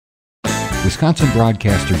Wisconsin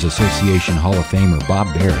Broadcasters Association Hall of Famer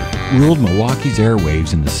Bob Baird ruled Milwaukee's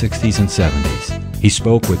airwaves in the 60s and 70s. He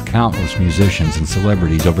spoke with countless musicians and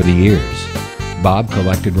celebrities over the years. Bob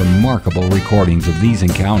collected remarkable recordings of these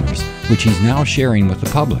encounters, which he's now sharing with the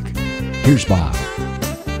public. Here's Bob.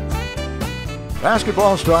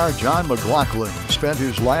 Basketball star Jon McGlocklin spent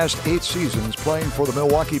his last 8 seasons playing for the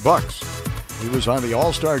Milwaukee Bucks. He was on the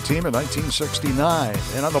All-Star team in 1969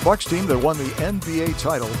 and on the Bucks team that won the NBA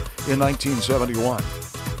title in 1971.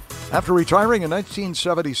 After retiring in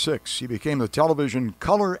 1976, he became the television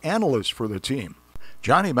color analyst for the team.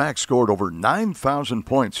 Jonny Mac scored over 9,000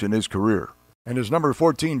 points in his career, and his number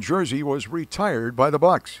 14 jersey was retired by the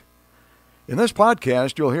Bucks. In this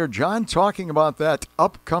podcast, you'll hear Jon talking about that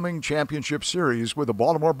upcoming championship series with the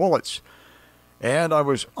Baltimore Bullets. And I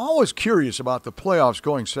was always curious about the playoffs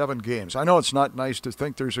going 7 games. I know it's not nice to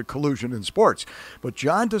think there's a collusion in sports, but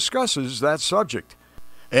Jon discusses that subject.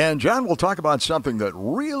 And Jon will talk about something that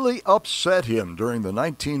really upset him during the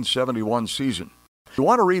 1971 season. If you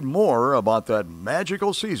want to read more about that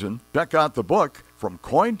magical season, check out the book From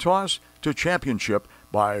Coin Toss to Championship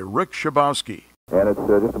by Rick Shabowski. And it's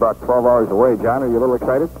just about 12 hours away. Jon, are you a little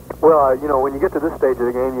excited? Well, when you get to this stage of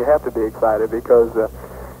the game, you have to be excited because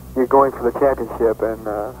you're going for the championship, and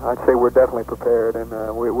I'd say we're definitely prepared, and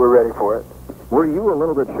we're ready for it. Were you a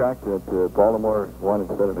little bit shocked that Baltimore won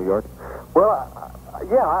instead of New York? Well,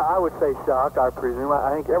 yeah, I would say shocked, I presume.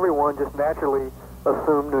 I think everyone just naturally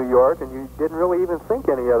assumed New York, and you didn't really even think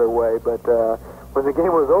any other way. But when the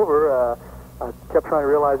game was over, I kept trying to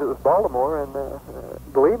realize it was Baltimore, and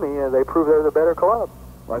believe me, they proved they're the better club.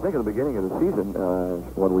 Well, I think at the beginning of the season,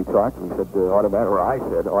 when we talked, we said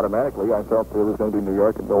automatically, I felt it was going to be New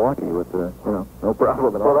York and Milwaukee with, no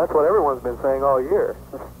problem at all. Well, that's what everyone's been saying all year.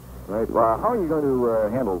 Right. Well, how are you going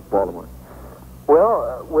to handle Baltimore?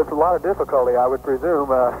 Well, with a lot of difficulty, I would presume.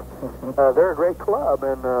 They're a great club,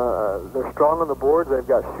 and they're strong on the boards. They've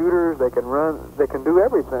got shooters. They can run. They can do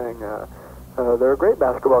everything. They're a great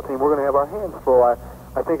basketball team. We're going to have our hands full.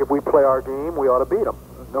 I think if we play our game, we ought to beat them.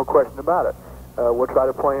 No question about it. We'll try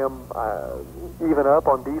to play them even up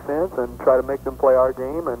on defense and try to make them play our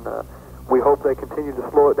game, and we hope they continue to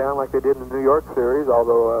slow it down like they did in the New York series,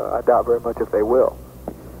 although I doubt very much if they will.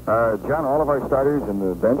 Jon, all of our starters in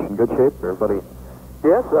the bench in good shape? Everybody?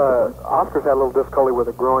 Yes, Oscar's had a little difficulty with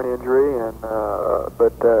a groin injury, and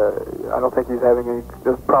but I don't think he's having any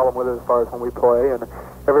problem with it as far as when we play, and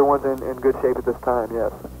everyone's in good shape at this time,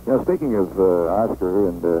 yes. Speaking of Oscar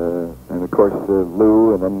and of course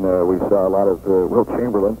Lou, and then we saw a lot of Wilt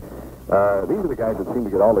Chamberlain, these are the guys that seem to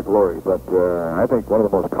get all the glory, but I think one of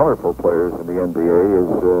the most colorful players in the NBA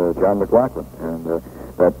is Jon McGlocklin, and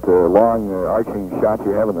that long arching shot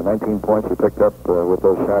you have and the 19 points you picked up with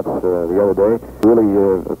those shots the other day really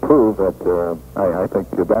prove that I think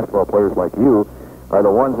basketball players like you are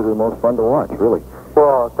the ones that are the most fun to watch, really.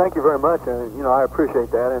 Well, thank you very much, and I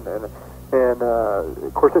appreciate that, and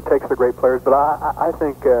of course it takes the great players, but I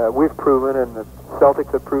think we've proven, and the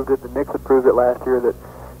Celtics have proved it, the Knicks have proved it last year, that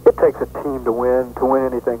it takes a team to win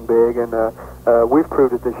anything big, and we've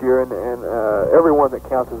proved it this year, and everyone that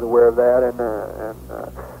counts is aware of that,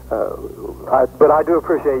 but I do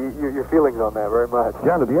appreciate your feelings on that very much.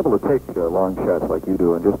 Jon, to be able to take long shots like you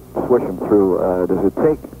do and just swish them through, does it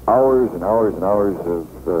take hours and hours and hours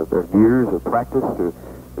of years of practice to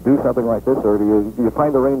do something like this, or do you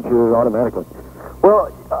find the range automatically? Well,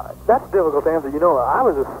 that's difficult to answer. I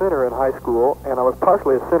was a center in high school, and I was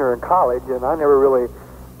partially a center in college, and I never really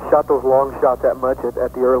shot those long shots that much at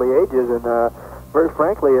the early ages, and very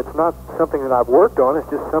frankly, it's not something that I've worked on. It's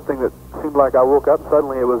just something that seemed like I woke up and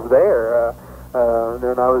suddenly it was there, and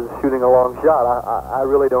then I was shooting a long shot. I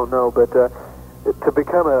really don't know, but to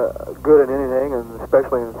become good at anything, and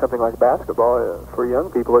especially in something like basketball, for young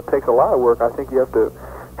people, it takes a lot of work. I think you have to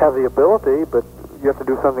have the ability, but you have to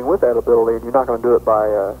do something with that ability, and you're not going to do it by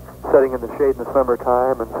sitting in the shade in the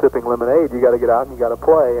summertime and sipping lemonade. You got to get out and you got to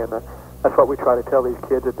play, and that's what we try to tell these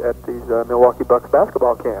kids at these Milwaukee Bucks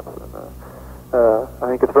basketball camps. And I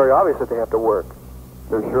think it's very obvious that they have to work.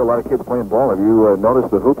 There's sure a lot of kids playing ball. Have you noticed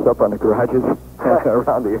the hoops up on the garages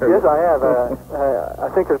around the area? Yes, I have. I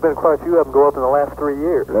think there's been quite a few of them go up in the last 3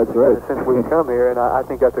 years. That's right. Since we've come here, and I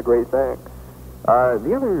think that's a great thing.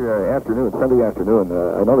 The other afternoon, Sunday afternoon,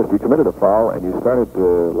 I noticed you committed a foul and you started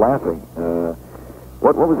laughing.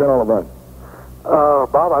 What was that all about?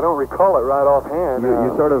 Bob, I don't recall it right offhand.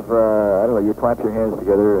 You sort of, I don't know, you clapped your hands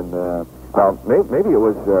together and... Well, maybe it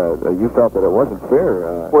was you felt that it wasn't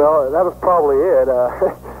fair. Well, that was probably it.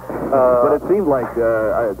 But it seemed like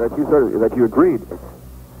that you agreed.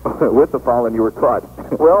 with the foul and you were caught.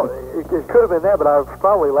 Well, it could have been that, but I was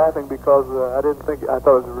probably laughing because I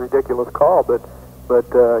thought it was a ridiculous call, but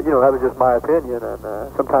you know, that was just my opinion, and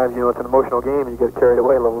sometimes, you know, it's an emotional game and you get carried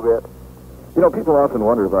away a little bit. You know, people often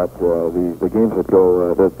wonder about the games that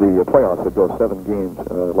go, the playoffs that go 7 games,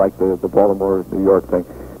 like the Baltimore, New York thing.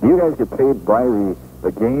 Do you guys get paid by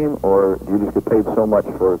the game, or do you just get paid so much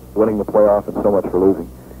for winning the playoff and so much for losing?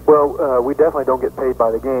 Well, we definitely don't get paid by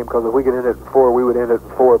the game, because if we could end it in 4, we would end it in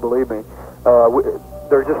 4, believe me.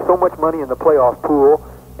 There's just so much money in the playoff pool,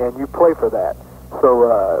 and you play for that. So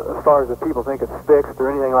as far as the people think it's fixed or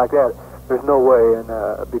anything like that, there's no way. And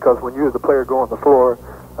because when you as a player go on the floor,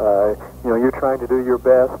 you know, you're trying to do your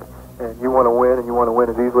best, and you want to win, and you want to win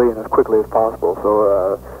as easily and as quickly as possible.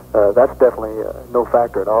 So that's definitely no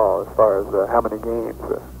factor at all as far as how many games.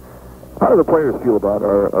 How do the players feel about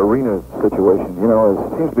our arena situation? You know, it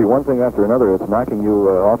seems to be one thing after another. It's knocking you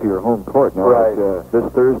off your home court. Now, right. This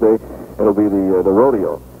Thursday, it'll be the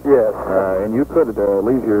rodeo. Yes. And you could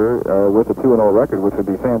leave here with a 2-0 record, which would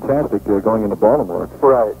be fantastic going into Baltimore.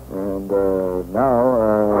 Right. And now,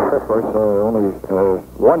 of course, only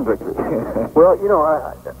one victory. Well, you know,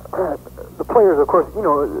 the players, of course, you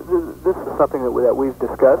know, this is something that we've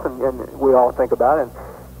discussed and we all think about, and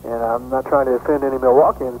I'm not trying to offend any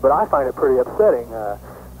Milwaukeeans, but I find it pretty upsetting.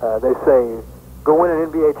 They say, go win an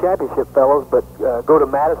NBA championship, fellas, but go to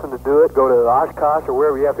Madison to do it, go to Oshkosh or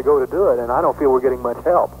wherever you have to go to do it, and I don't feel we're getting much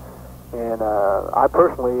help. And I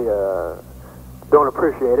personally don't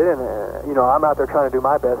appreciate it, and, you know, I'm out there trying to do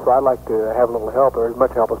my best, so I'd like to have a little help, or as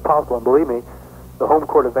much help as possible, and believe me, the home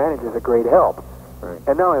court advantage is a great help. Right.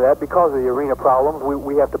 And not only that, because of the arena problems,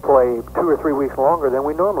 we have to play 2 or 3 weeks longer than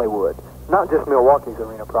we normally would. Not just Milwaukee's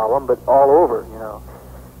arena problem, but all over, you know.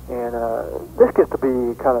 And this gets to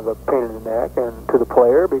be kind of a pain in the neck and to the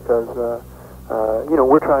player because, you know,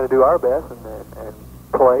 we're trying to do our best and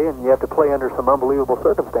play, and you have to play under some unbelievable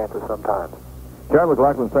circumstances sometimes. Jon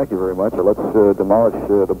McGlocklin, thank you very much. Let's demolish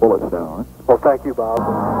the Bullets now. Huh? Well, thank you, Bob.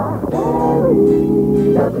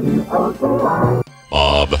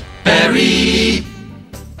 Bob Berry.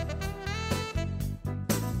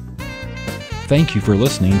 Thank you for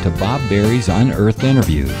listening to Bob Berry's Unearthed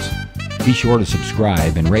Interviews. Be sure to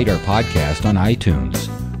subscribe and rate our podcast on iTunes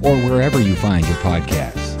or wherever you find your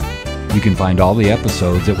podcasts. You can find all the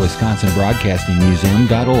episodes at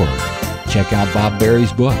WisconsinBroadcastingMuseum.org. Check out Bob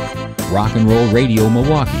Berry's book, Rock and Roll Radio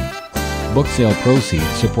Milwaukee. Book sale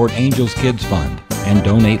proceeds support Angels Kids Fund and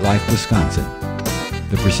Donate Life Wisconsin.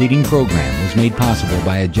 The preceding program was made possible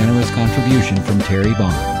by a generous contribution from Terry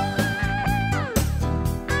Bond.